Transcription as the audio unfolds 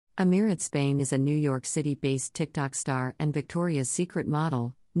Amirat Spain is a New York City-based TikTok star and Victoria's Secret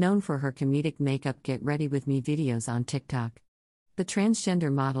model, known for her comedic makeup Get Ready With Me videos on TikTok. The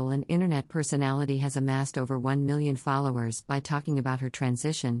transgender model and internet personality has amassed over 1 million followers by talking about her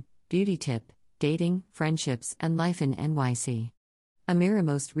transition, beauty tip, dating, friendships, and life in NYC. Amira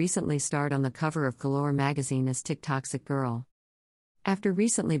most recently starred on the cover of Galore magazine as TikToxic Girl. After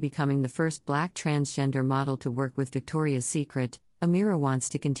recently becoming the first Black transgender model to work with Victoria's Secret, Amira wants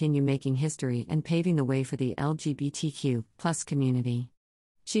to continue making history and paving the way for the LGBTQ+ community.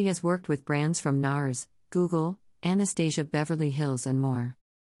 She has worked with brands from NARS, Google, Anastasia Beverly Hills, and more.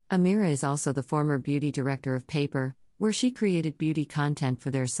 Amira is also the former beauty director of Paper, where she created beauty content for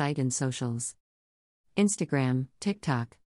their site and socials. Instagram, TikTok.